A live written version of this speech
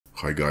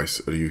Hi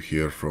guys, Ryu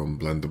here from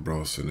Blender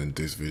Bros, and in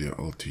this video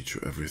I'll teach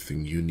you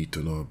everything you need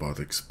to know about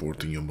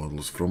exporting your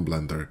models from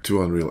Blender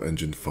to Unreal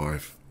Engine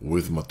 5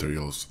 with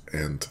materials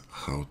and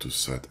how to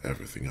set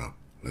everything up.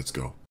 Let's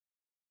go.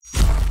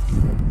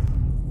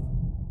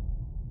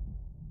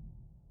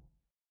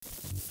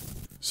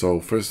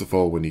 So first of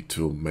all, we need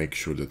to make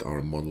sure that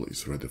our model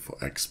is ready for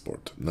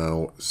export.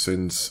 Now,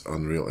 since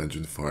Unreal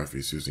Engine 5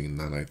 is using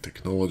nanite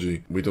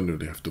technology, we don't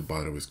really have to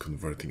bother with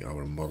converting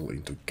our model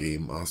into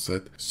game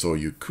asset. So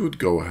you could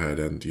go ahead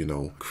and,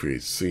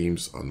 create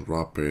seams,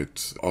 unwrap it,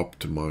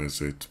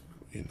 optimize it,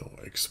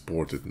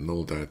 export it and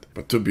all that.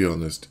 But to be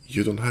honest,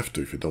 you don't have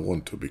to if you don't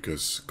want to,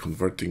 because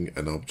converting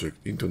an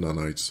object into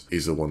nanites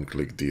is a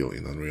one-click deal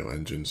in Unreal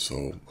Engine,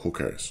 so who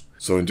cares?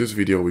 So in this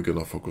video, we're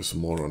gonna focus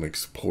more on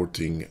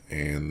exporting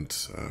and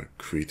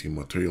creating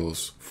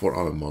materials for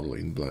our model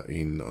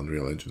in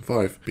Unreal Engine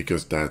 5,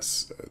 because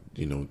that's,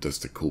 that's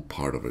the cool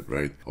part of it,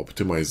 right?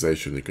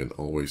 Optimization, you can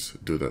always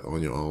do that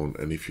on your own.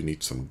 And if you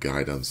need some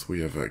guidance,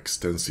 we have an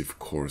extensive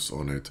course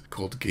on it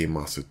called Game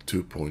Asset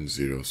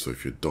 2.0. So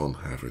if you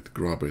don't have it,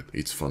 grab it.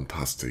 It's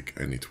fantastic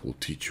and it will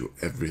teach you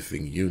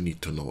everything you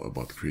need to know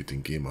about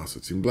creating game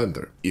assets in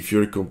Blender. If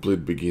you're a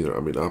complete beginner,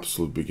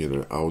 absolute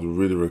beginner, I would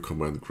really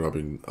recommend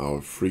grabbing our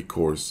free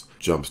course,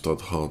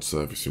 Jumpstart Hard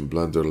Service in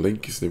Blender.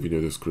 Link is in the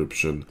video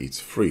description. It's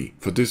free.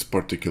 For this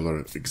particular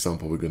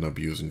example, we're gonna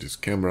be using this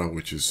camera,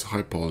 which is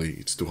high poly.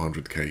 It's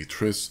 200K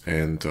tris,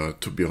 and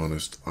to be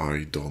honest,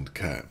 I don't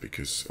care,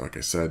 because like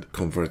I said,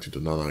 converting to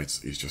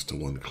nanites is just a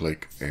one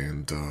click,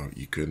 and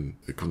you can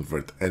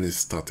convert any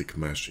static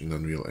mesh in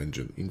Unreal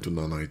Engine into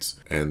nanites,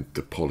 and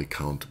the poly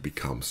count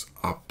becomes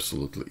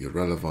absolutely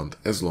irrelevant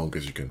as long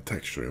as you can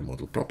texture your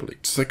model properly.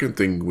 Second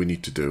thing we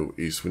need to do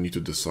is we need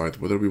to decide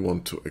whether we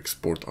want to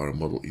export our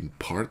model in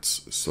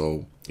parts,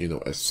 so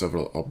as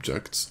several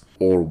objects,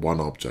 or one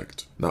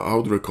object. Now I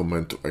would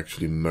recommend to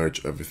actually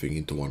merge everything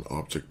into one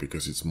object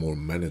because it's more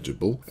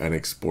manageable, and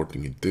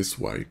exporting it this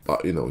way,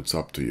 but it's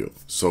up to you.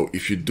 So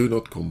if you do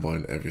not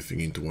combine everything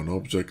into one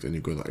object and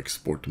you're gonna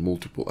export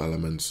multiple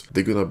elements,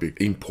 they're gonna be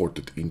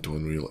imported into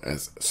Unreal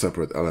as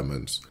separate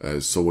elements.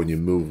 So when you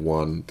move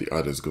one, the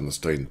other is gonna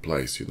stay in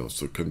place,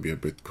 so it can be a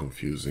bit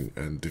confusing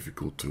and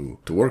difficult to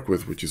work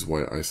with, which is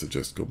why I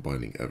suggest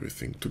combining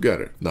everything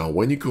together. Now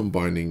when you're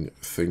combining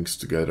things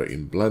together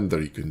in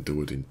Blender, you can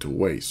do it in two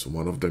ways. So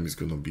one of them is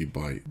going to be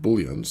by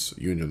booleans,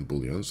 union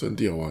booleans, and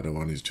the other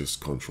one is just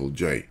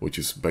Ctrl-J, which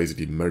is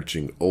basically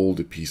merging all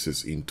the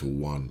pieces into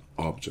one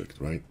object,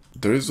 right?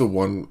 There is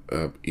one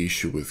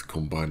issue with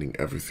combining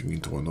everything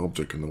into one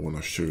object, and I want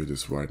to show you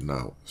this right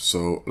now.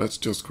 So let's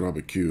just grab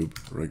a cube,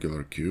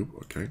 regular cube,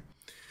 okay?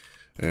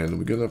 And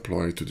we're going to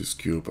apply to this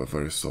cube a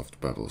very soft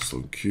bevel.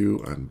 So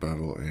Q and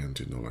bevel, and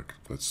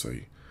let's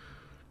say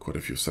quite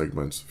a few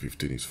segments,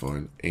 15 is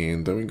fine.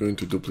 And then we're going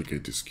to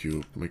duplicate this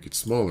cube, make it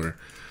smaller,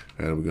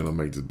 and we're gonna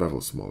make the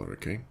bevel smaller,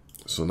 okay?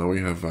 So now we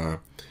have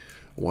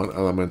one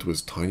element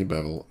with tiny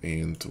bevel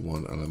and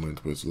one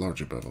element with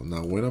larger bevel.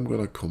 Now when I'm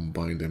gonna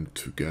combine them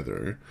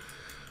together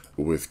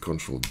with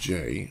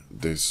Ctrl-J,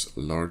 this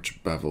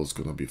large bevel is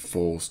gonna be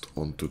forced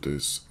onto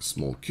this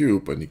small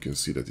cube, and you can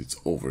see that it's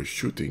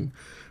overshooting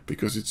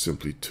because it's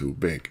simply too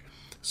big.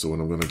 So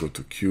when I'm going to go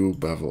to Q,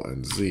 bevel,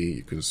 and Z,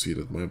 you can see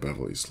that my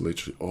bevel is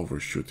literally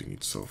overshooting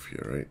itself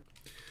here, right?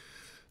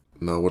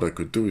 Now what I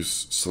could do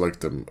is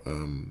select them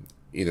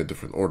in a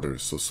different order.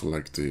 So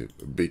select the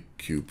big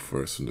cube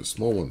first and the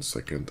small one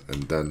second,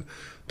 and then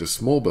the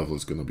small bevel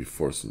is going to be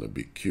forced on the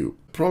big cube.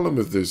 Problem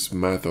with this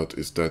method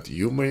is that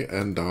you may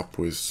end up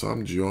with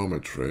some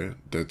geometry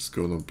that's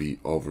going to be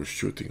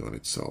overshooting on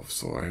itself.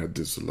 So I had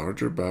this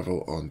larger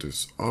bevel on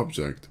this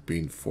object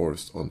being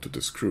forced onto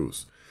the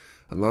screws.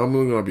 And now I'm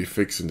not going to be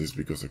fixing this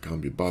because I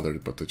can't be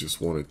bothered, but I just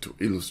wanted to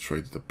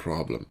illustrate the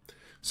problem.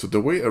 So the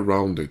way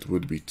around it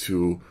would be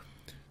to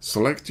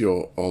select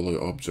all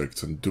your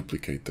objects and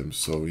duplicate them.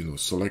 So,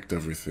 select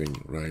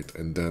everything, right?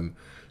 And then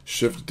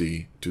Shift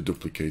D to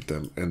duplicate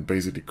them and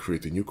basically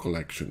create a new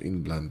collection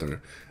in Blender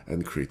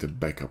and create a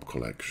backup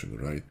collection,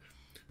 right?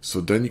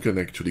 So then you can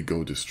actually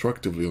go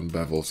destructively on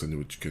bevels, and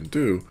what you can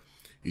do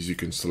is you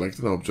can select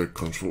an object,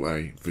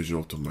 Ctrl-A,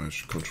 Visual to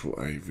Mesh,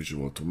 Ctrl-A,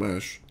 Visual to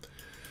Mesh,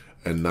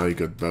 and now you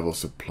got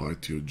bevels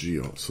applied to your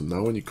geo. So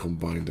now when you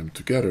combine them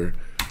together,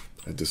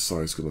 the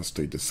size is going to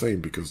stay the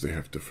same because they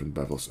have different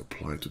bevels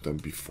applied to them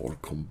before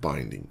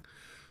combining.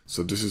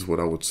 So this is what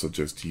I would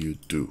suggest you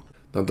do.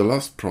 Now the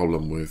last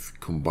problem with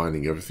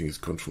combining everything is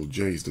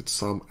Ctrl-J is that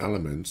some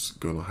elements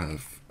gonna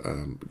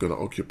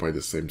occupy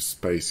the same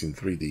space in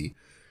 3D,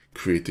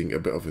 creating a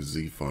bit of a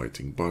Z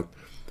fighting, but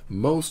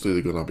mostly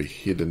they're gonna be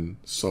hidden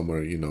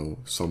somewhere,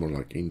 somewhere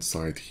like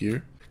inside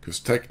here, because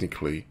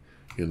technically,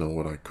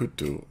 what I could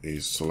do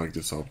is select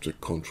this object,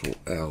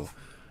 Ctrl-L,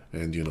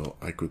 and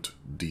I could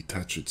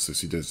detach it. So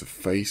see there's a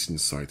face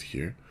inside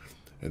here,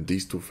 and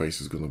these two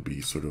faces are going to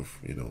be sort of,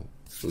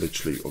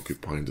 literally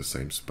occupying the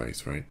same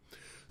space, right?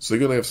 So you're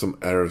going to have some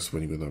errors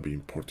when you're going to be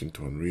importing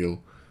to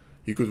Unreal.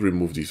 You could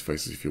remove these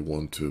faces if you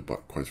want to,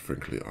 but quite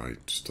frankly,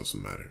 it just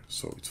doesn't matter,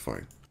 so it's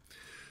fine.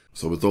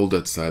 So with all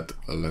that said,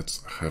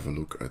 let's have a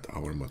look at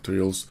our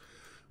materials.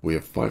 We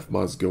have 5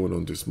 mattes going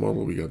on this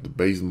model. We got the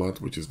base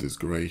matte, which is this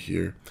gray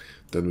here.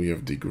 Then we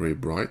have the gray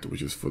bright,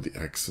 which is for the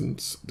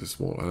accents, the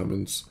small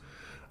elements.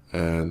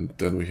 And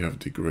then we have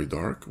the gray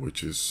dark,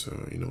 which is,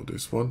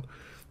 this one.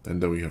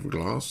 And then we have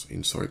glass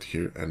inside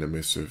here and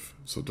emissive,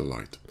 so the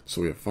light.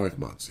 So we have 5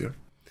 mattes, yeah?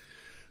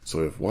 So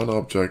we have 1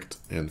 object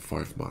and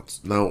 5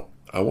 mattes. Now,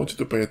 I want you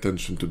to pay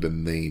attention to the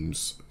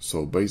names.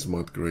 So base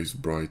matte, gray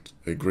bright,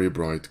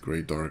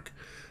 gray dark,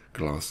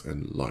 glass,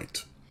 and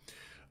light.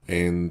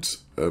 And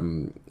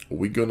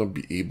we're gonna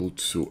be able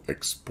to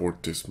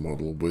export this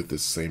model with the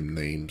same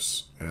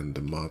names and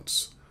the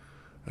mattes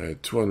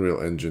to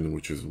Unreal Engine,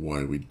 which is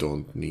why we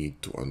don't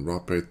need to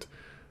unwrap it,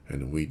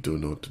 and we do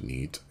not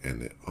need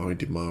any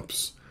ID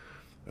maps.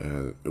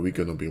 We're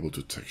gonna be able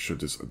to texture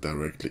this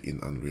directly in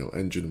Unreal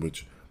Engine,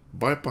 which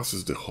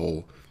bypasses the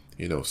whole,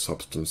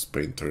 Substance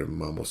Painter,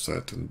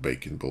 Marmoset, and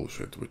baking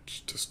bullshit,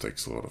 which just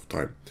takes a lot of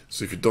time.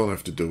 So if you don't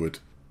have to do it,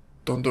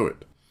 don't do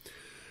it.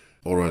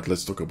 Alright,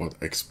 let's talk about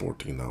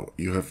exporting now.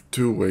 You have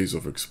 2 ways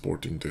of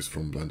exporting this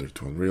from Blender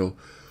to Unreal.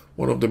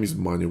 One of them is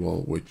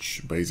manual,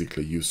 which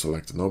basically you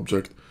select an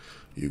object,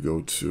 you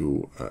go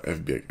to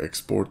FBX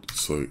export.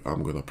 So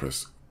I'm gonna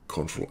press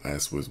Ctrl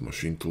S with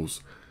Machine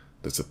Tools.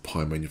 That's a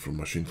pie menu from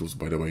Machine Tools,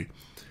 by the way.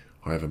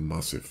 I have a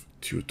massive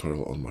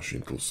tutorial on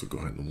Machine Tools, so go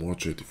ahead and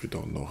watch it if you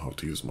don't know how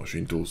to use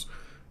Machine Tools.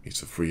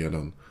 It's a free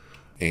add-on.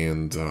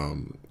 And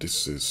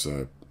this is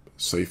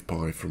Save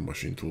Pie from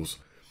Machine Tools,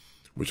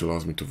 which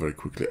allows me to very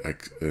quickly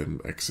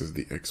access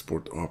the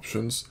export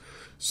options.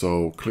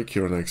 So click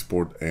here on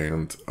export,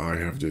 and I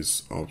have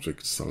this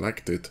object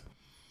selected.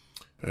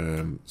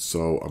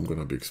 So I'm going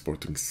to be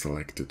exporting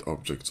selected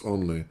objects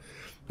only.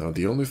 Now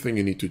the only thing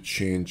you need to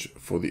change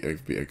for the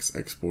FBX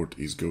export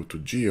is go to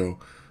Geo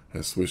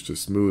and switch the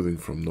smoothing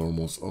from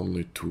normals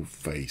only to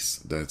face.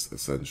 That's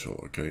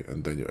essential, okay?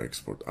 And then you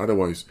export.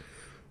 Otherwise,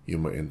 you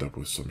might end up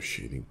with some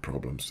shading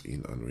problems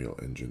in Unreal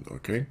Engine,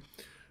 okay?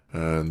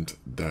 And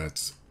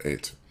that's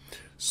it.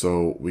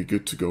 So we're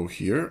good to go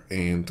here,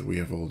 and we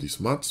have all these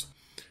mattes,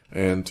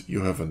 and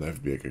you have an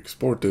FBX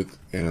exported,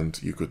 and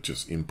you could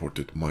just import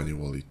it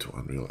manually to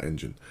Unreal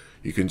Engine.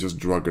 You can just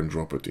drag and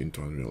drop it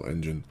into Unreal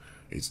Engine.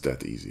 It's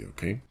that easy,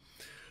 okay?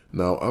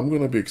 Now I'm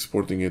going to be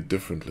exporting it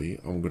differently.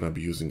 I'm going to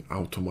be using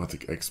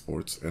automatic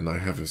exports, and I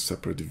have a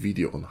separate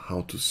video on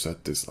how to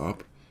set this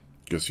up,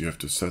 because you have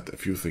to set a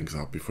few things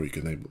up before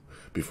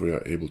you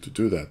are able to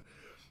do that.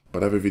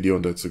 But I have a video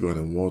on that, so go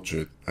ahead and watch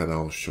it, and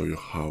I'll show you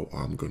how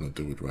I'm going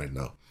to do it right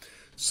now.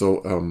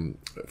 So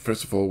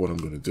first of all, what I'm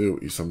going to do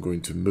is I'm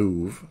going to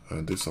move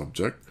this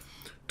object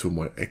to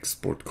my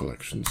export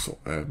collection. So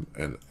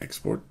an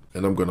export,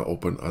 and I'm going to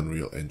open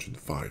Unreal Engine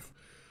 5.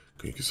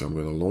 Okay, so I'm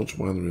going to launch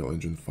my Unreal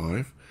Engine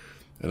 5,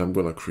 and I'm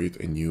going to create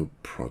a new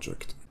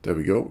project. There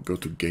we go. Go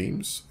to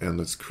Games, and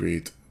let's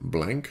create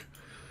blank.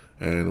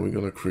 And we're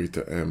going to create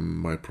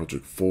my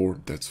project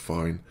 4. That's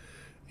fine.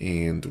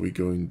 And we're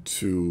going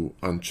to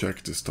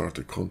uncheck the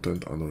starter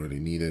content. I don't really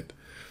need it.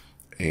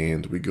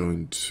 And we're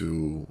going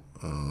to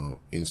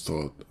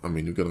install,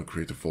 we're going to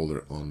create a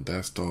folder on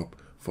desktop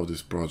for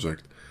this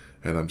project.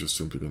 And I'm just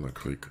simply going to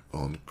click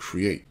on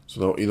create.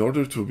 So now in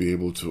order to be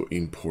able to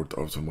import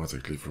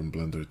automatically from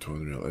Blender to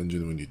Unreal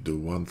Engine, we need to do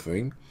one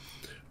thing,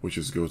 which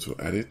is go to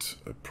edit,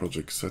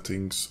 project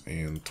settings,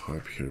 and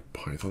type here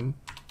Python.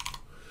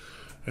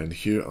 And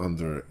here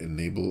under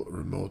enable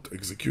remote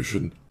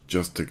execution,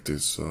 just tick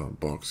this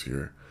box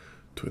here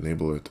to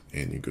enable it,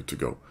 and you're good to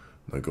go.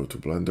 Now go to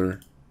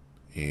Blender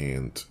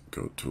and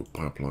go to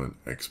pipeline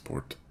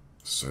export,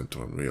 send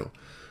to Unreal.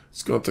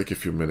 It's gonna take a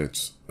few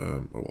minutes,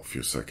 or a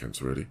few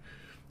seconds really.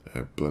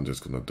 Blender's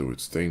gonna do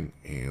its thing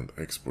and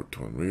export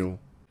to Unreal.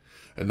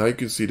 And now you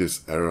can see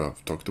this error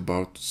I've talked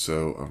about.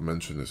 So I've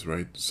mentioned this,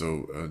 right?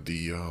 So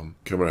the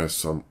camera has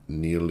some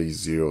nearly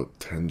zero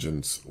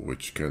tangents,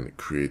 which can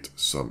create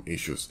some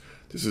issues.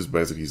 This is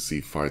basically Z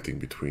fighting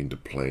between the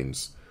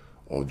planes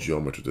or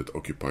geometry that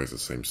occupies the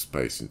same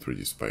space in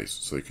 3D space.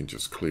 So you can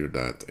just clear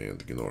that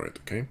and ignore it,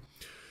 okay?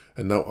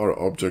 And now our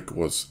object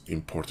was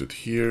imported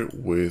here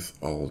with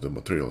all the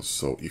materials.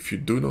 So if you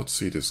do not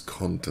see this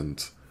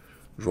content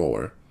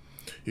drawer,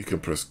 you can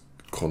press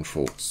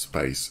Control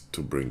space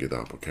to bring it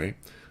up, okay?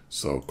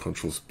 So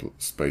Control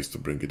space to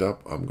bring it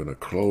up. I'm gonna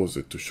close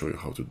it to show you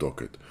how to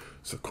dock it.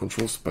 So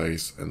Control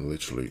space and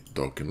literally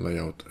dock in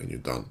layout, and you're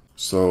done.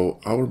 So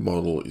our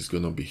model is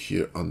gonna be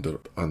here under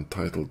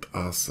untitled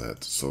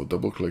asset. So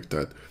double click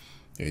that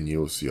and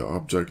you'll see our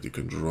object. You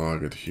can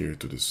drag it here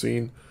to the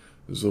scene,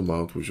 zoom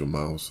out with your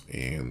mouse,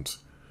 and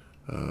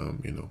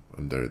and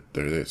there it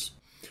is.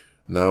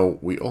 Now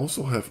we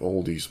also have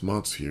all these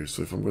mods here.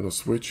 So if I'm gonna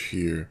switch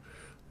here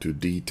to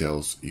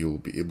details, you'll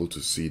be able to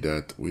see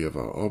that we have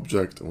our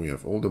object and we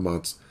have all the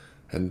mods,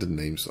 and the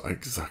names are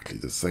exactly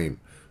the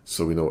same.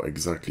 So we know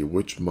exactly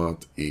which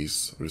mod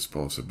is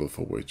responsible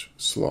for which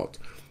slot,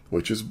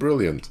 which is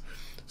brilliant.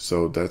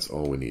 So that's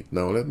all we need.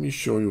 Now let me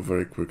show you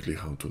very quickly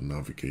how to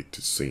navigate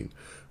the scene.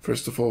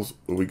 First of all,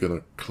 we're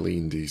gonna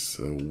clean these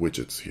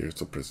widgets here.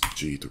 So press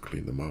G to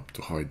clean them up,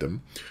 to hide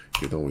them.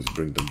 You can always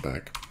bring them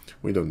back.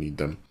 We don't need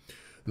them.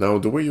 Now,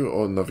 the way you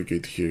all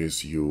navigate here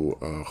is you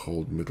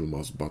hold middle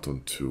mouse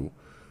button to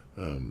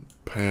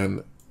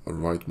pan,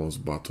 right mouse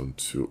button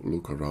to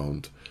look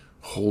around,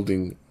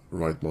 holding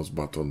right mouse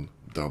button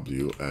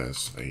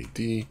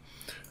WSAD,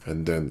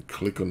 and then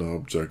click on an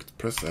object,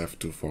 press F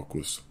to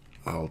focus,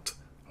 Alt,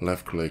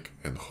 left click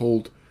and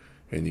hold,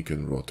 and you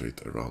can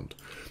rotate around.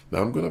 Now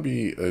I'm going to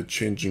be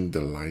changing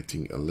the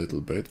lighting a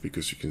little bit,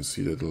 because you can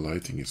see that the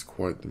lighting is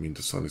quite, I mean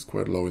the sun is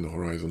quite low in the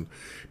horizon,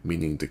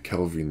 meaning the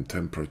Kelvin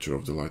temperature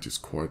of the light is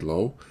quite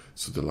low,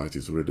 so the light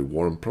is really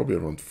warm, probably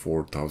around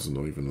 4000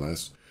 or even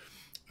less.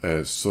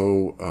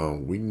 So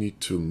we need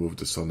to move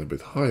the sun a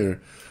bit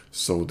higher,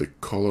 so the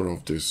color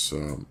of this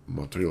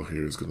material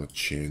here is going to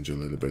change a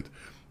little bit,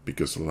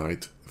 because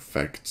light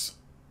affects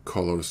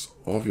colors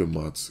of your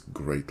mats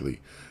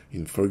greatly.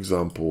 For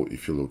example,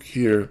 if you look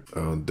here,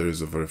 there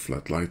is a very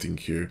flat lighting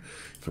here.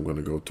 If I'm going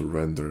to go to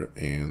render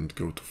and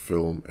go to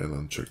film and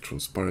uncheck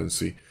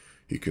transparency,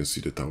 you can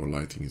see that our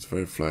lighting is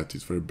very flat,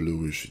 it's very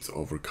bluish, it's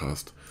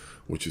overcast,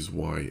 which is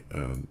why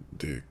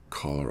the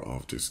color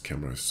of this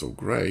camera is so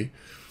gray.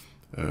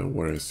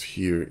 Whereas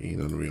here in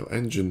Unreal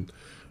Engine,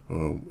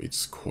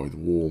 it's quite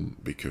warm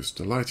because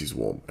the light is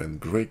warm, and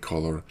gray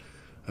color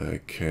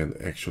can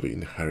actually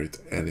inherit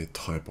any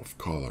type of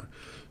color.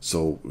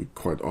 So we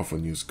quite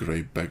often use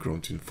gray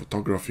background in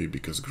photography,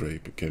 because gray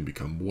can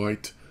become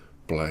white,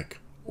 black,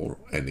 or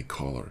any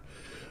color.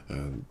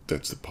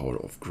 That's the power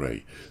of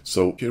gray.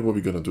 So here what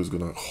we're going to do is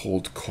going to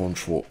hold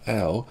Ctrl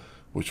L,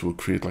 which will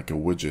create like a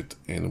widget,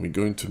 and we're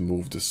going to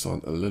move the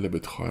sun a little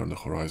bit higher on the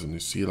horizon. You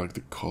see like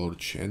the color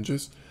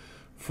changes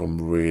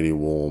from really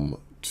warm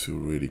to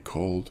really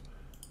cold.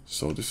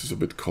 So this is a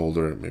bit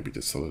colder, maybe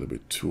that's a little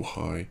bit too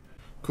high.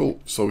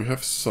 Cool, so we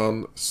have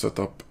sun set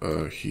up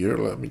here.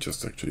 Let me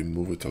just actually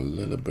move it a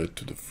little bit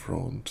to the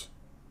front.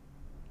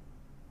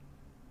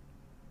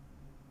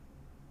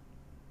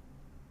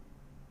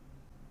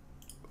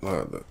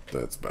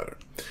 That's better.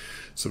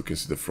 So we can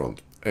see the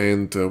front.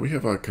 And we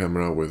have our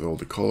camera with all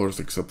the colors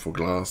except for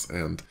glass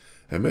and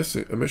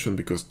emission,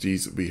 because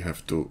these we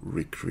have to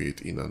recreate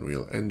in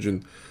Unreal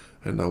Engine.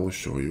 And I will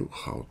show you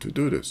how to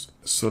do this.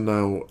 So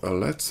now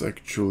let's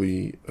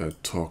actually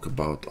talk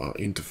about our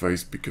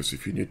interface, because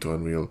if you're new to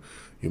Unreal,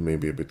 you may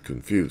be a bit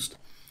confused.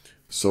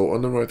 So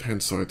on the right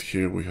hand side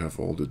here, we have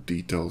all the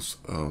details.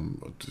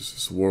 This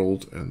is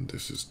world, and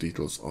this is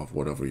details of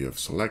whatever you have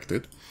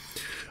selected.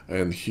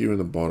 And here in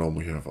the bottom,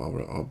 we have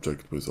our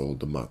object with all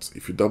the mats.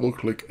 If you double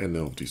click any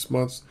of these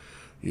mats,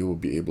 you will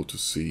be able to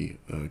see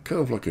kind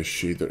of like a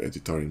shader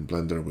editor in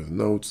Blender with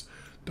nodes.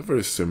 They're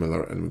very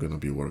similar, and we're going to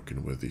be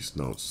working with these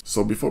nodes.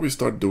 So before we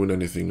start doing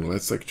anything,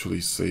 let's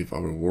actually save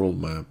our world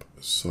map.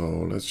 So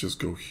let's just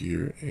go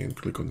here and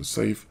click on the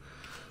save,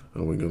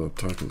 and we're going to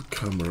title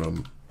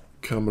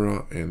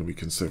camera, and we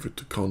can save it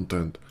to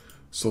content.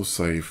 So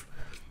save,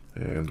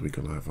 and we're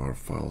going to have our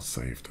file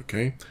saved.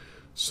 Okay,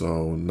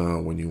 so now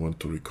when you want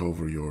to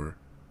recover your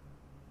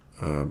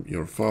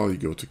file, you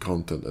go to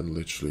content and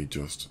literally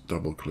just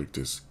double click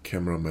this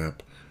camera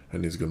map,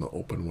 and it's going to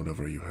open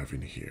whatever you have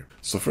in here.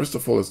 So first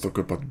of all, let's talk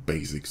about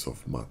basics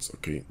of mats.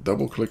 Okay,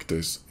 double click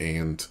this,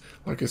 and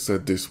like I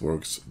said, this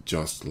works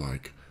just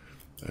like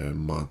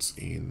mats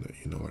in,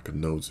 like a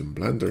nodes in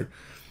Blender.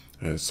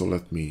 So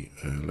let me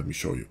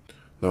show you.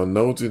 Now,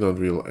 nodes in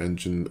Unreal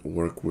Engine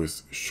work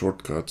with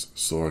shortcuts,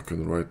 so I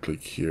can right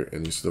click here,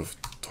 and instead of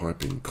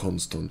typing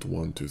constant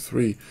 1, 2,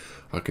 3,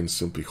 I can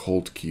simply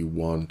hold key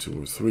 1,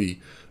 2, or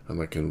 3,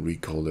 and I can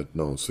recall that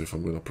node. So if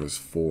I'm going to press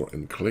 4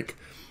 and click,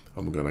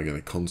 I'm going to get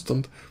a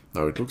constant.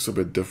 Now it looks a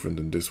bit different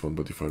than this one,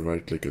 but if I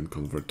right click and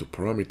convert to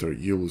parameter,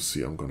 you will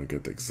see I'm going to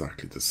get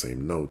exactly the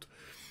same node.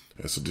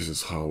 So this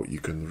is how you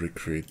can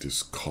recreate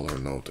this color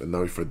node. And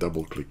now if I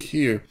double click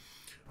here,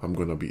 I'm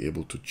going to be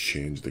able to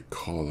change the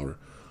color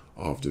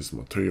of this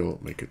material,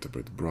 make it a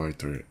bit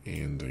brighter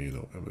and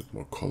a bit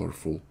more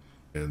colorful.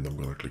 And I'm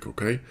going to click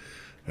OK.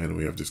 And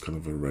we have this kind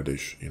of a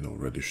reddish,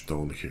 reddish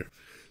tone here.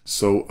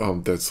 So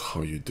that's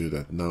how you do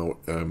that. Now,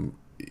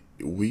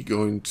 we're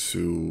going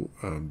to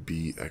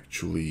be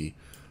actually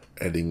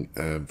adding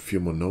a few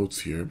more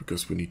nodes here,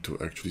 because we need to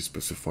actually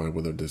specify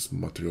whether this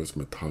material is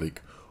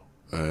metallic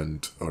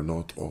or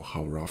not, or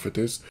how rough it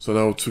is. So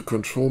now to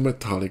control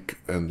metallic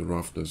and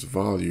roughness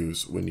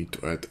values, we need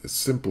to add a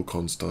simple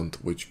constant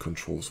which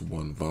controls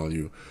one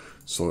value.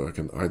 So I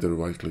can either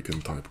right click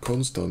and type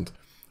constant,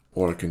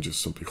 or I can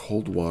just simply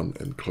hold 1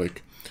 and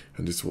click,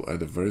 and this will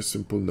add a very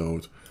simple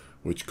node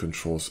which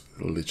controls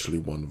literally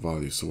one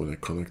value. So when I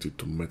connect it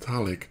to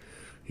metallic,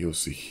 you'll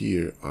see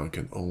here I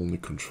can only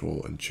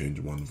control and change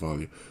one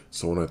value.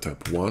 So when I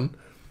tap 1,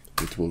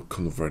 it will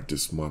convert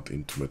this mat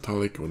into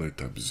metallic. When I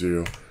tap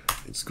 0,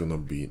 it's gonna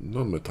be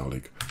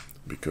non-metallic,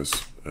 because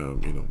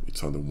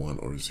it's either 1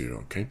 or 0.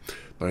 Okay,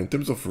 now in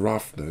terms of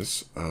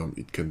roughness,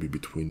 it can be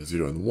between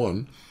 0 and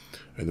 1,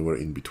 anywhere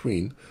in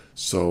between.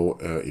 So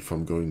if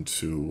I'm going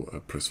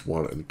to press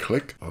 1 and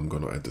click, I'm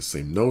gonna add the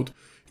same node.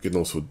 You can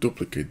also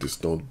duplicate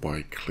this node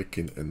by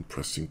clicking and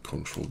pressing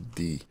Ctrl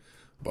D,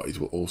 but it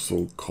will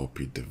also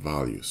copy the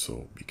value,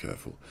 so be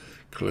careful.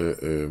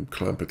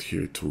 Clamp it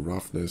here to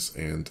roughness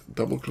and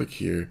double click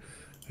here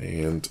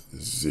and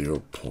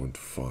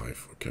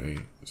 0.5, okay,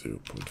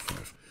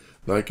 0.5.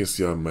 Now you can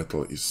see our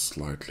metal is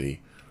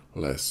slightly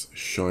less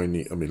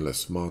shiny,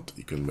 less matte.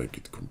 You can make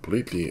it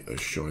completely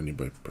shiny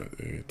by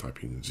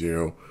typing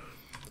 0.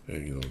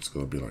 It's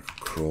gonna be like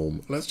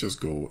chrome. Let's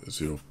just go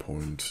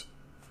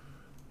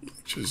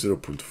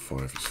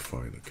 0.5 is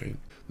fine, okay.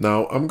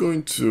 Now I'm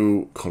going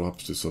to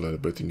collapse this a little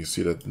bit, and you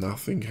see that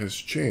nothing has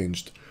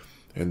changed,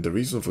 and the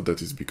reason for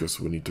that is because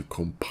we need to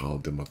compile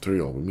the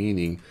material,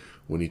 meaning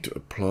we need to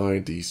apply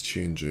these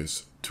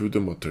changes to the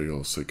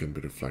material so it can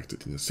be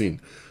reflected in the scene.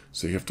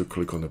 So you have to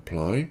click on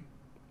apply,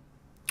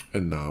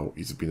 and now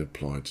it's been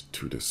applied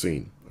to the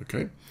scene,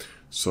 okay.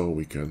 So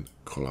we can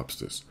collapse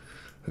this,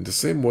 and the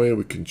same way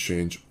we can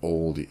change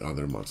all the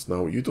other mattes.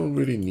 Now you don't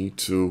really need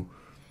to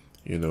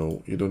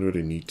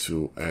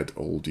add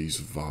all these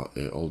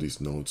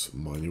nodes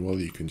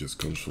manually. You can just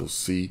Ctrl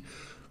C,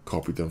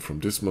 copy them from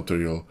this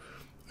material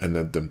and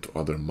add them to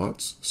other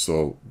mattes.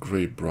 So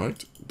gray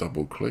bright,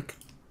 double click,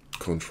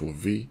 Ctrl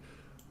V,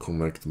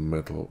 connect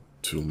metal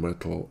to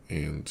metal,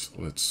 and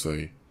let's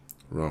say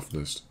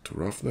roughness to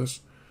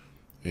roughness,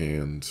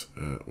 and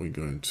we're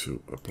going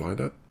to apply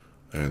that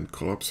and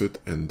collapse it.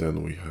 And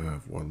then we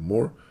have one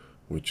more,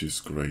 which is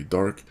gray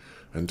dark,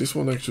 and this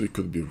one actually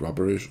could be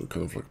rubberish or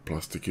kind of like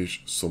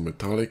plasticish, so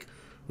metallic.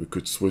 We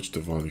could switch the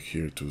value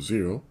here to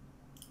 0,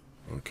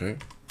 okay,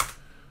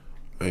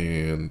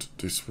 and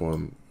this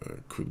one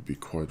could be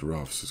quite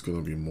rough, so it's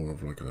gonna be more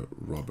of like a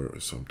rubber or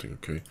something,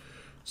 okay.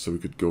 So we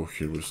could go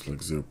here with like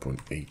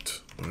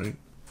 0.8, right,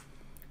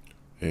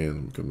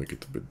 and we can make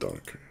it a bit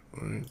darker,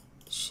 right,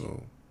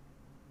 so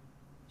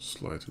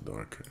slightly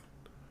darker,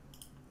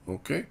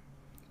 okay,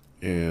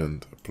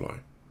 and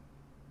apply.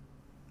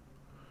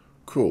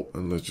 Cool,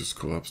 and let's just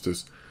collapse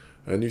this,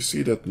 and you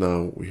see that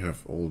now we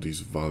have all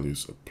these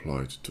values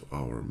applied to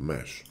our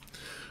mesh.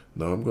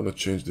 Now I'm gonna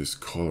change this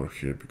color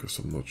here because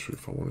I'm not sure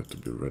if I want it to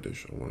be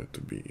reddish. I want it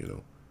to be,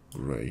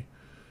 gray.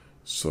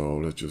 So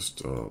let's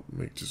just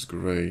make this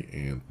gray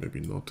and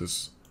maybe not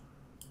as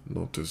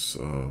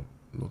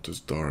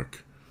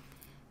dark,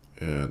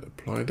 and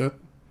apply that.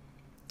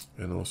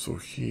 And also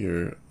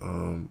here,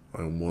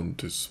 I want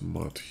this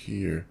matte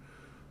here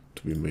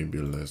to be maybe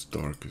less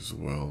dark as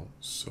well.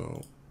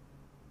 So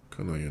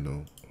kind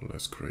of,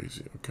 less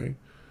crazy, okay.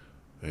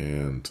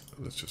 And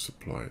let's just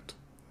apply it.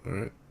 All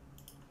right.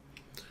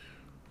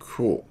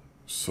 Cool.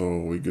 So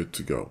we're good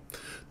to go.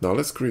 Now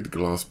let's create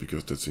glass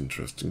because that's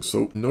interesting.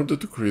 So in order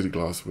to create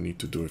glass, we need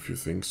to do a few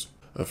things.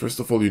 First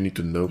of all, you need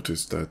to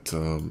notice that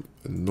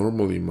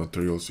normally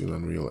materials in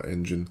Unreal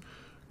Engine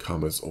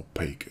come as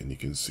opaque, and you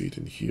can see it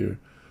in here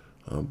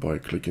by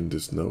clicking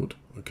this node,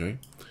 okay.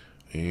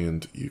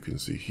 And you can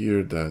see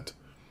here that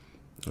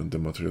the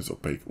material is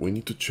opaque. We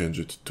need to change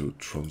it to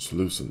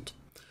translucent.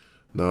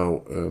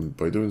 Now,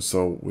 by doing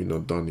so, we're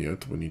not done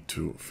yet. We need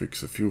to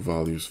fix a few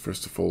values.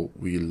 First of all,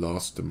 we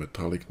lost the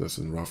metallicness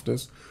and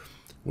roughness.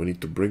 We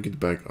need to bring it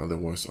back,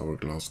 otherwise our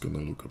glass is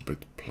gonna look a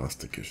bit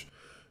plasticish.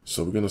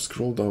 So we're gonna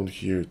scroll down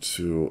here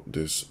to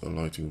this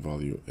lighting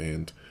value,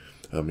 and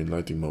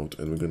lighting mode,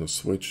 and we're gonna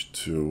switch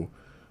to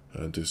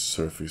this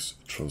surface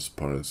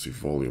transparency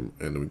volume,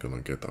 and we're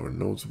gonna get our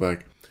nodes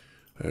back.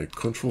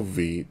 Ctrl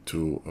V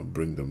to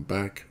bring them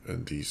back,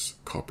 and these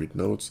copied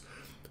nodes,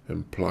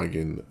 and plug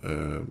in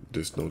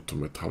this node to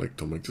metallic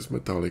to make this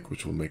metallic,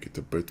 which will make it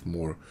a bit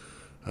more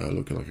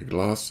looking like a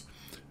glass.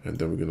 And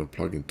then we're going to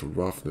plug into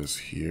roughness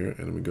here,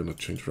 and we're going to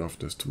change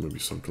roughness to maybe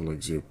something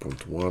like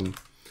 0.1.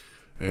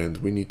 And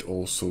we need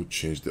also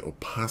change the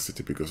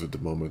opacity, because at the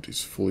moment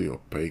it's fully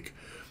opaque.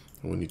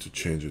 We need to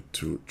change it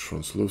to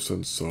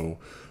translucent. So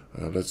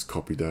let's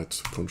copy that,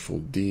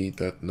 Ctrl D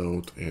that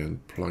node,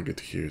 and plug it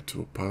here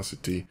to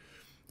opacity.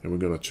 And we're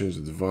going to change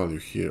the value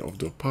here of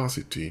the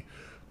opacity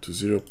to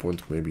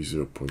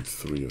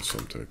 0.3 or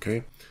something,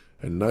 okay.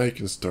 And now you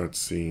can start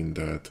seeing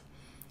that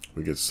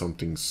we get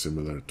something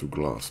similar to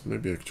glass.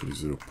 Maybe actually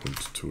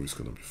 0.2 is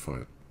going to be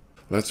fine.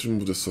 Let's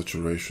remove the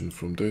saturation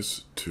from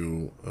this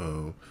to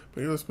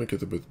maybe let's make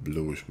it a bit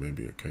bluish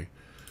maybe, okay.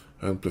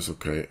 And press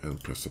OK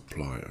and press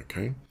apply,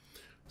 okay.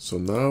 So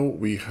now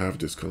we have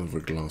this kind of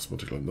a glass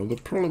material. Now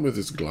the problem with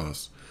this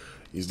glass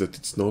is that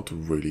it's not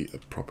really a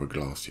proper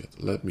glass yet.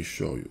 Let me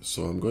show you.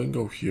 So I'm going to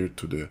go here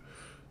to the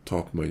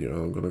top menu, and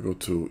I'm going to go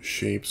to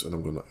shapes, and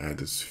I'm going to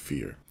add a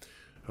sphere.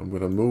 I'm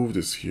going to move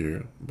this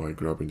here by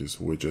grabbing this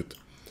widget.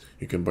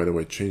 You can, by the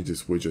way, change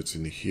these widgets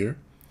in here,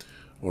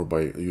 or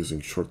by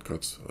using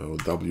shortcuts,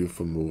 W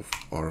for move,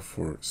 R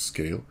for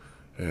scale,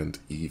 and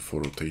E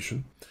for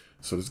rotation.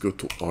 So let's go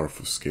to R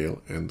for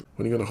scale, and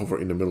when you're going to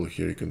hover in the middle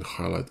here, you can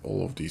highlight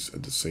all of these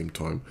at the same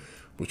time,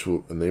 which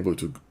will enable you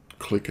to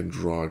click and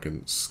drag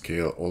and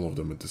scale all of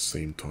them at the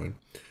same time.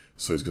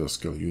 So it's going to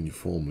scale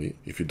uniformly.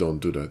 If you don't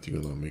do that, you're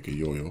going to make a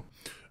yo-yo.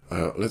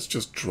 Let's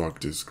just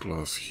drag this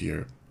glass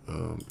here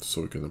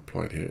so we can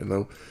apply it here. And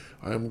now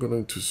I am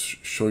going to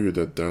show you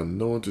that there are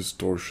no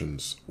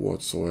distortions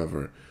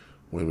whatsoever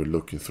when we're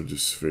looking through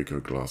this spherical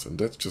glass, and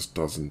that just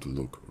doesn't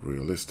look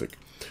realistic.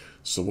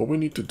 So what we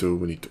need to do,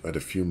 we need to add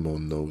a few more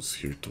nodes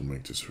here to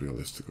make this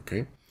realistic,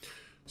 okay?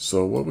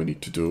 So what we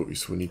need to do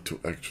is we need to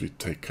actually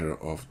take care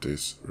of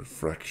this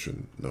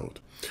refraction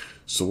node.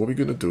 So what we're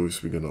going to do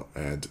is we're going to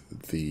add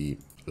the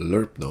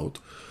lerp node,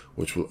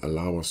 which will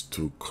allow us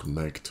to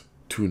connect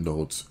two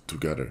nodes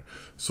together.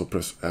 So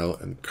press L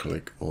and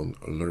click on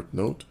lerp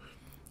node,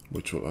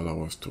 which will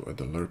allow us to add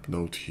a lerp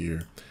node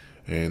here.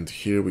 And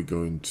here we're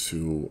going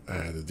to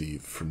add the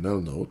Fresnel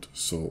node.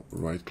 So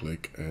right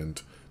click and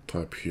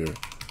type here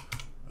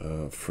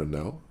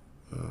Fresnel.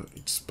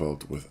 It's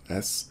spelled with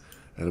S.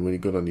 And we're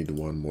gonna need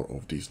one more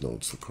of these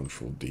nodes, so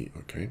Control D,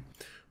 okay?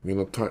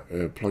 We're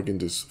gonna plug in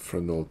this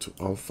Fresnel to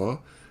alpha,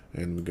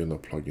 and we're gonna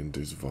plug in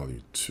this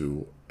value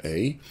to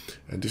A,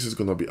 and this is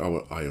gonna be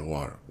our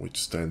IOR,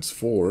 which stands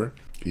for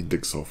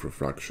index of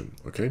refraction,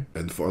 okay?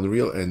 And for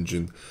Unreal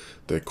Engine,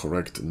 the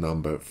correct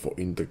number for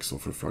index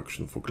of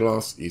refraction for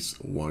glass is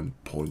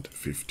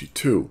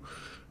 1.52.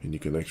 And you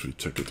can actually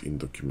check it in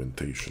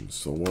documentation.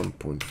 So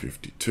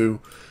 1.52,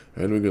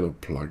 and we're gonna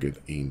plug it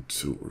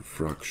into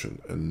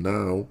refraction. And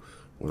now,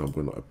 when I'm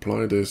gonna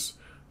apply this,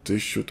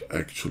 this should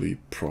actually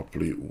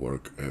properly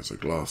work as a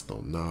glass.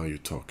 Now you're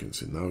talking.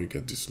 See, now you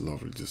get these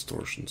lovely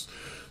distortions.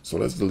 So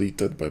let's delete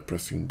that by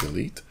pressing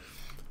delete,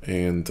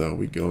 and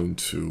we're going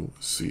to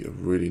see a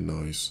really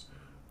nice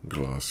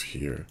glass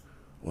here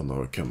on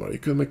our camera. You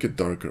can make it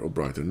darker or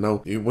brighter.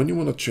 Now, when you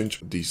want to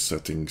change these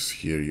settings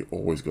here, you're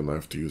always going to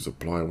have to use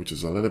apply, which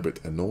is a little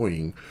bit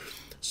annoying.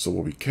 So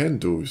what we can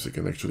do is we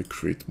can actually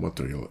create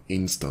material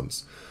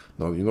instance.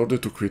 Now, in order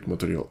to create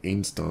material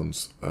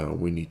instance,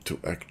 we need to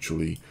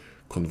actually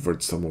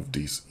convert some of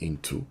these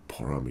into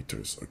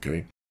parameters,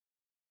 okay?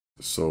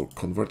 So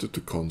convert it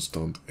to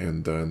constant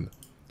and then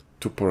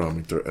to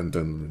parameter and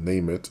then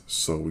rename it.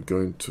 So we're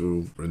going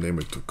to rename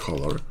it to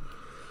color.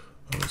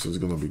 So it's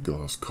going to be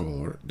glass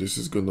color. This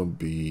is going to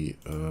be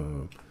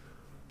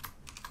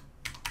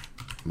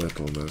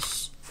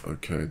metalness.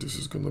 Okay, this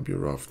is going to be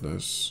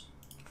roughness.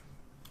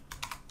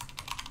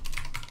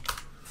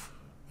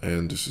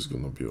 And this is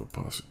going to be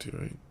opacity,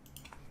 right?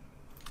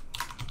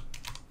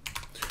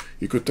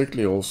 You could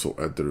technically also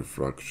add the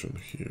refraction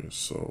here.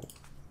 So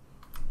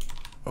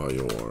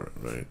IOR,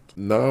 right?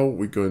 Now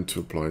we're going to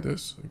apply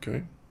this,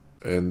 okay?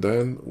 And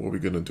then what we're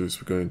going to do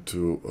is we're going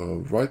to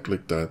right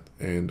click that,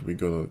 and we're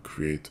going to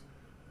create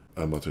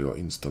a material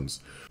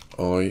instance,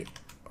 I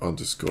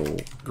underscore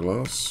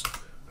glass,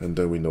 and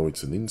then we know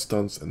it's an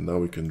instance, and now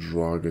we can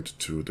drag it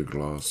to the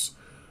glass.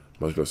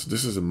 So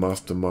this is a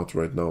master mat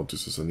right now,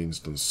 this is an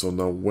instance. So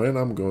now when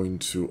I'm going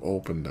to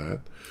open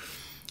that,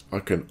 I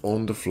can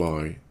on the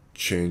fly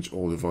change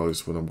all the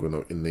values when I'm going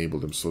to enable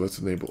them. So let's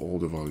enable all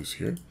the values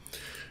here,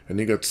 and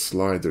you got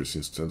sliders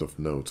instead of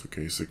nodes,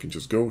 okay? So you can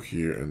just go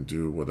here and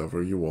do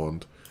whatever you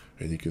want,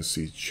 and you can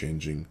see it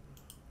changing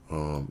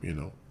you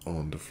know,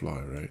 on the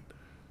fly, right?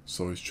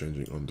 So it's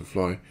changing on the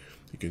fly.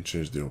 You can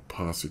change the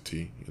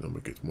opacity, you know,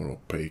 make it more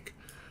opaque,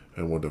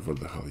 and whatever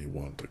the hell you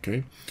want,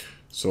 okay?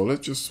 So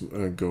let's just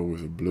go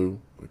with a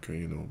blue, okay,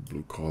 you know,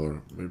 blue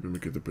color, maybe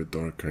make it a bit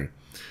darker,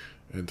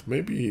 and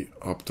maybe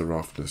up the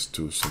roughness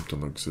to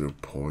something like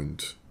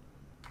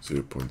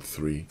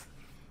 0.3,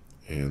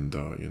 and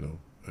you know,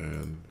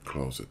 and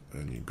close it,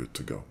 and you're good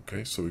to go.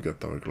 Okay, so we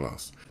got our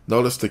glass. Now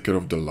let's take care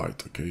of the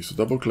light. Okay, so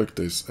double click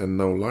this, and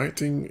now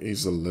lighting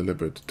is a little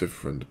bit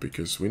different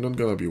because we're not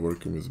gonna be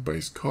working with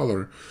base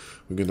color,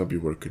 we're gonna be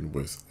working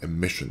with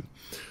emission.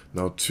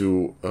 Now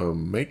to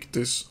make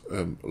this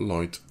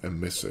light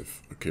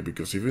emissive, okay,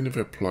 because even if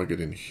I plug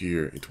it in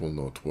here, it will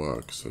not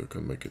work. So you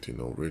can make it, you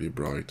know, really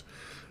bright,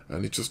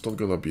 and it's just not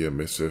gonna be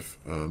emissive.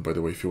 By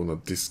the way, if you wanna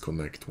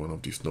disconnect one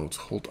of these nodes,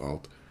 hold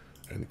Alt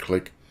and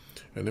click.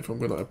 And if I'm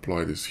going to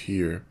apply this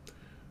here,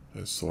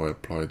 so I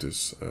apply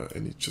this,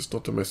 and it's just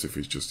not emissive,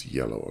 it's just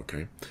yellow,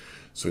 okay?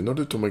 So in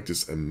order to make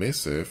this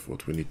emissive,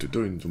 what we need to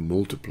do is to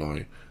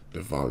multiply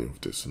the value of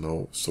this.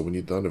 Now, so we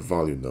need another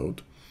value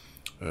node,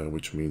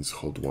 which means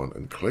hold 1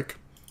 and click.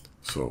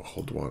 So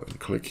hold 1 and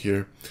click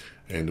here,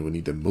 and we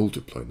need a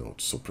multiply node.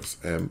 So press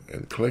M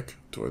and click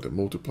to add a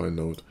multiply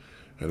node,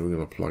 and we're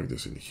going to plug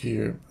this in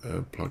here,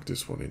 and plug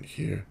this one in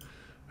here,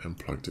 and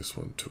plug this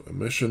one to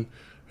emission.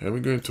 And we're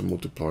going to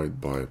multiply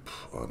it by, I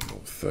don't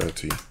know,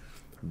 30.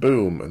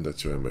 Boom, and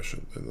that's your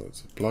emission. And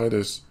let's apply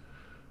this,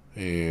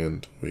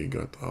 and we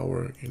got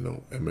our, you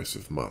know,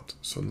 emissive matte.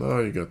 So now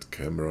you got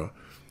camera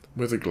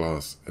with a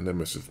glass and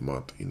emissive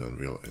matte in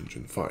Unreal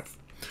Engine 5.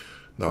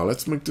 Now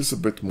let's make this a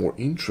bit more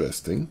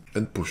interesting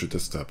and push it a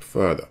step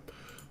further.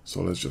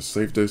 So let's just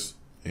save this,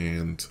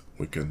 and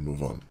we can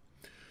move on.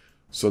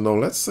 So now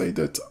let's say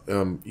that,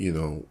 you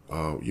know,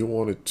 you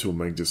wanted to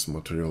make this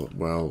material,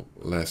 well,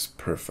 less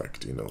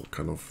perfect, you know,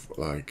 kind of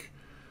like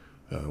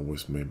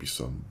with maybe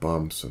some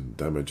bumps and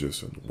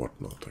damages and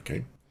whatnot,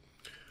 okay?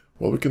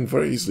 Well, we can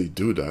very easily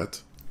do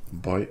that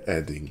by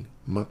adding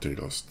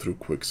materials through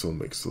Quixel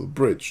Mixel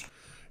Bridge.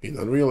 In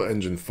Unreal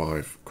Engine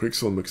 5,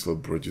 Quixel Mixel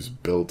Bridge is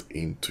built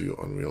into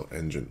your Unreal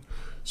Engine.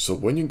 So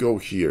when you go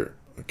here,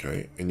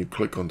 okay, and you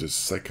click on this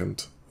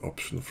second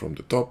option from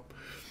the top,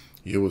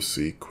 you will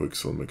see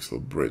Quixel Mixel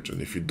Bridge. And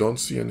if you don't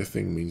see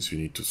anything, means you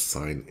need to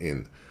sign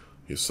in.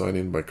 You sign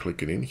in by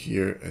clicking in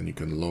here, and you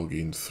can log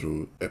in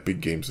through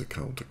Epic Games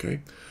account, okay?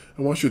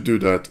 And once you do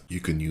that, you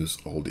can use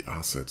all the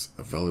assets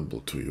available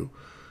to you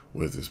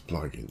with this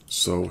plugin.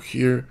 So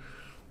here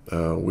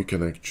we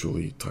can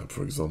actually type,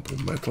 for example,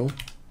 metal,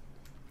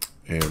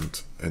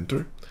 and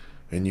enter,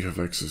 and you have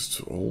access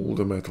to all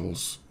the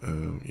metals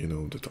you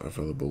know, that are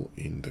available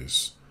in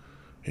this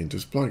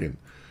plugin.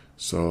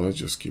 So let's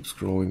just keep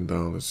scrolling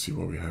down. Let's see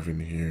what we have in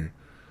here.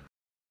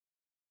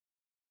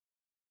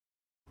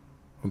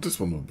 Well, this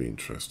one will be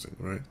interesting,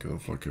 right? Kind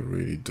of like a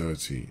really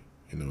dirty,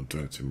 you know,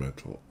 dirty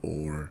metal,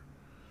 or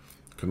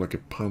kind of like a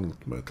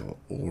paneled metal,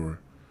 or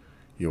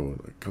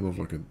kind of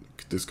like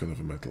this kind of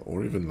a metal,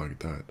 or even like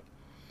that.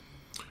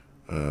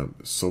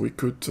 So we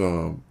could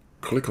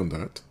click on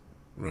that,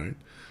 right?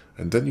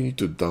 And then you need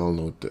to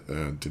download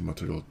the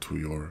material to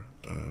your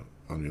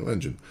Unreal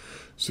Engine.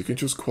 So you can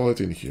choose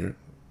quality in here.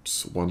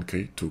 It's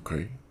 1K,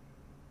 2K,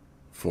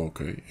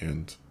 4K,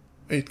 and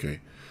 8K.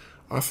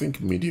 I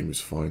think medium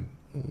is fine.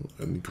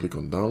 And click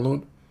on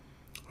download.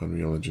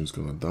 Unreal Engine is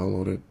gonna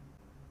download it,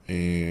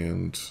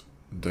 and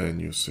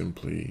then you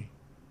simply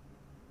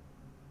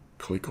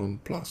click on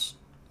plus,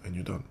 and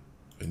you're done.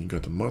 And you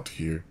got a mod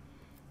here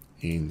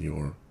in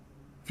your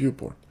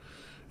viewport,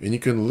 and you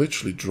can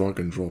literally drag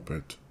and drop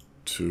it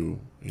to,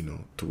 you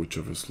know, to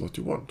whichever slot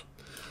you want.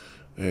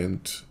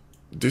 And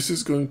this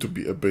is going to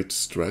be a bit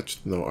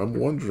stretched. Now I'm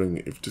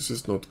wondering if this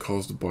is not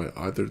caused by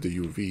either the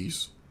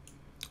UVs,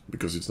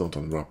 because it's not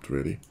unwrapped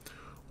really,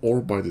 or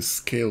by the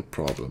scale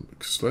problem.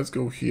 So let's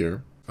go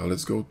here,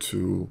 let's go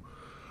to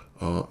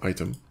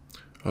item,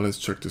 let's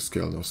check the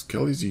scale. Now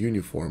scale is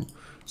uniform.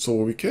 So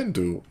what we can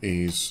do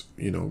is,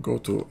 you know, go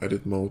to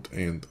edit mode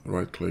and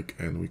right click,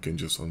 and we can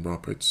just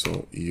unwrap it.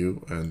 So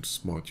EU and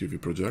Smart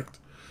UV project,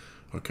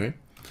 okay,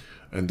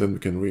 and then we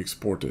can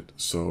re-export it.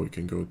 So we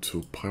can go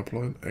to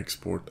pipeline,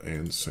 export,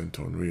 and send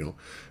to Unreal,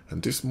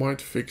 and this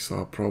might fix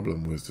our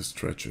problem with the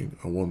stretching.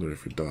 I wonder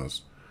if it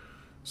does.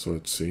 So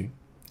let's see.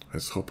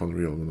 Let's hope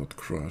Unreal will not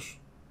crash.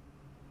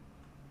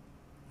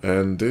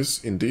 And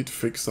this indeed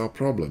fixed our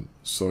problem.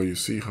 So you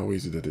see how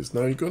easy that is.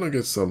 Now you're gonna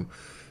get some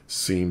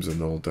seams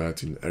and all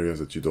that in areas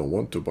that you don't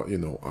want to, but you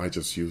know, I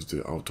just use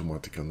the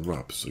automatic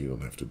unwrap, so you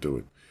don't have to do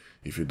it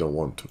if you don't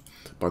want to.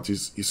 But you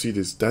see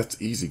this,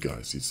 that's easy,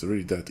 guys. It's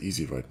really that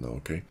easy right now,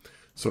 okay?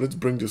 So let's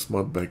bring this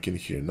mod back in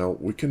here. Now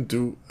we can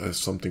do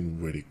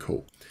something really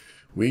cool.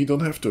 We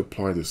don't have to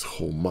apply this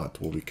whole mod.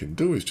 What we can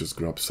do is just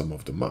grab some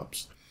of the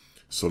maps.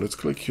 So let's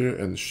click here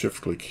and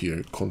shift click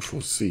here,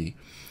 Control C,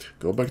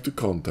 go back to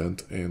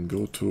content and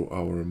go to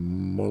our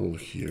model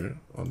here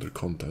under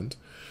content.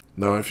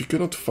 Now, if you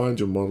cannot find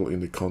your model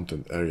in the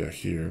content area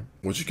here,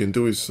 what you can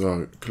do is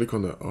click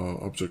on the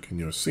object in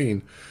your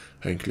scene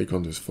and click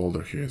on this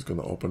folder here. It's going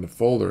to open the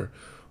folder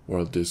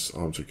where this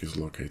object is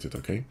located,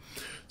 okay?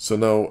 So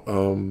now,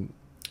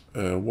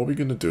 what we're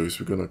going to do is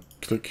we're going to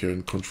click here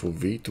and Control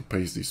V to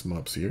paste these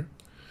maps here.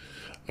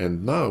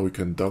 And now we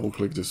can double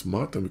click this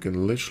map, and we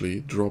can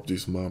literally drop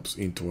these maps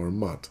into our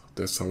map.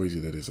 That's how easy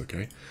that is,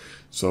 okay?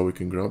 So we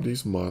can grab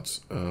these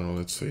maps,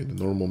 let's say the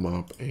normal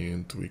map,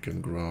 and we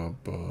can grab,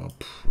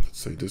 let's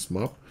say this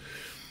map,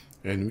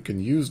 and we can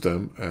use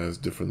them as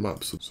different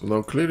maps. So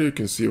now clearly you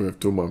can see we have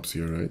two maps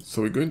here, right?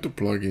 So we're going to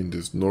plug in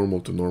this normal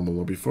to normal.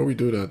 Now before we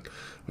do that,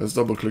 let's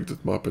double click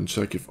that map and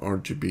check if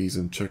RGB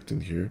isn't checked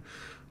in here.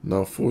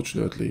 Now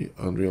fortunately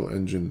Unreal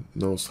Engine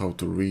knows how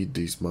to read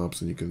these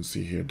maps, and you can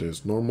see here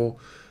there's normal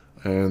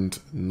and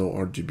no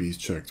RGB is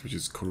checked, which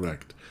is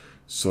correct.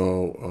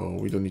 So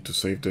we don't need to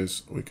save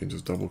this. We can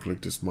just double click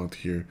this mod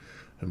here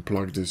and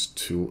plug this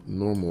to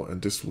normal,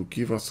 and this will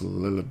give us a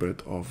little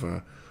bit of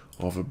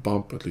a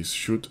bump, at least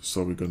should.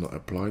 So we're gonna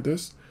apply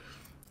this,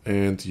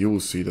 and you will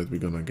see that we're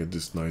gonna get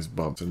this nice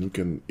bump, and we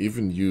can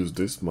even use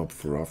this map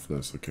for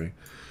roughness, okay?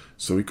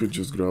 So we could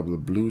just grab the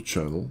blue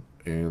channel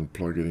and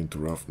plug it into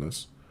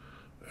roughness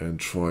and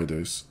try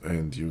this,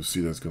 and you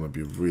see that's gonna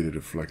be really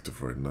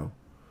reflective right now.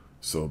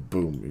 So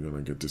boom, you're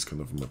gonna get this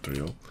kind of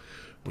material,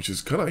 which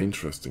is kind of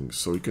interesting.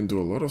 So you can do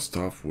a lot of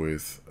stuff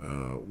with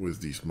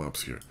these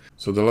maps here.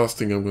 So the last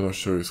thing I'm gonna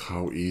show is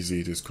how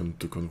easy it is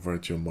to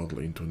convert your model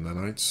into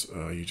nanites.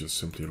 You just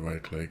simply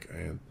right click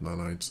and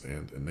nanites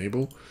and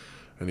enable,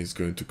 and it's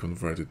going to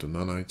convert it to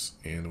nanites.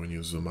 And when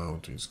you zoom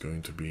out, it's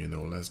going to be, you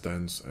know, less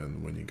dense,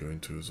 and when you're going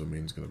to zoom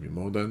in, it's going to be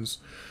more dense.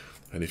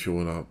 And if you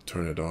want to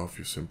turn it off,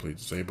 you simply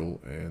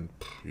disable, and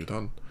you're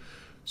done.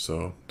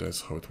 So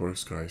that's how it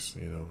works, guys.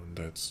 You know,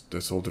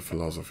 that's all the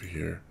philosophy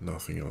here,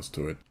 nothing else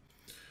to it.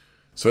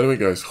 So anyway,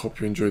 guys, hope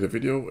you enjoyed the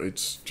video.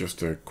 It's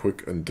just a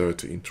quick and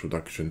dirty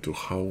introduction to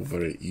how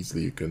very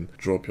easily you can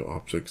drop your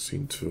objects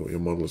into your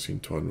models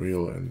into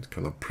Unreal and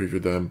kind of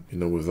preview them, you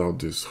know, without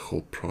this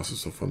whole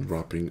process of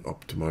unwrapping,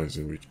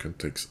 optimizing, which can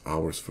take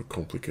hours for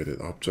complicated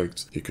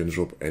objects. You can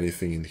drop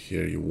anything in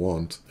here you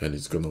want, and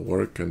it's gonna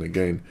work. And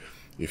again,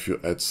 If you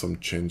add some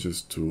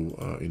changes to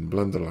in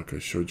Blender, like I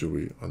showed you,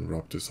 we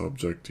unwrap this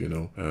object, you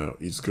know,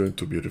 it's going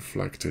to be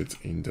reflected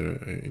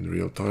in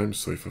real time.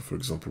 So if I, for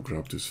example,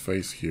 grab this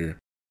face here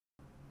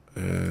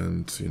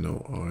and, you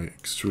know, I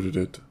extruded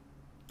it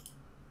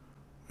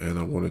and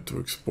I wanted to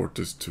export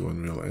this to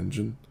Unreal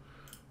Engine,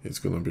 it's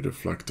going to be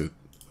reflected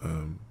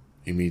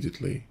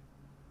immediately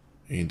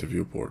in the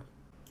viewport,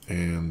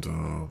 and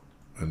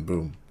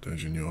boom,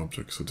 there's your new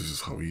object. So this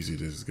is how easy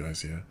it is,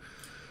 guys. Yeah.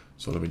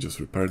 So let me just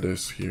repair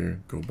this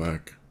here, go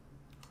back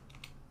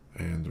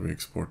and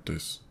re-export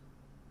this.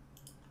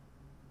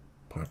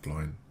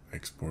 Pipeline,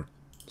 export,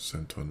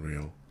 send to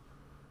Unreal.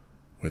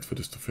 Wait for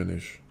this to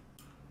finish,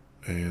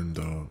 and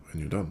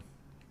you're done.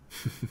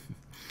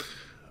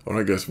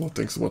 Alright guys, well,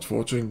 thanks so much for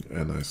watching,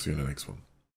 and I'll see you in the next one.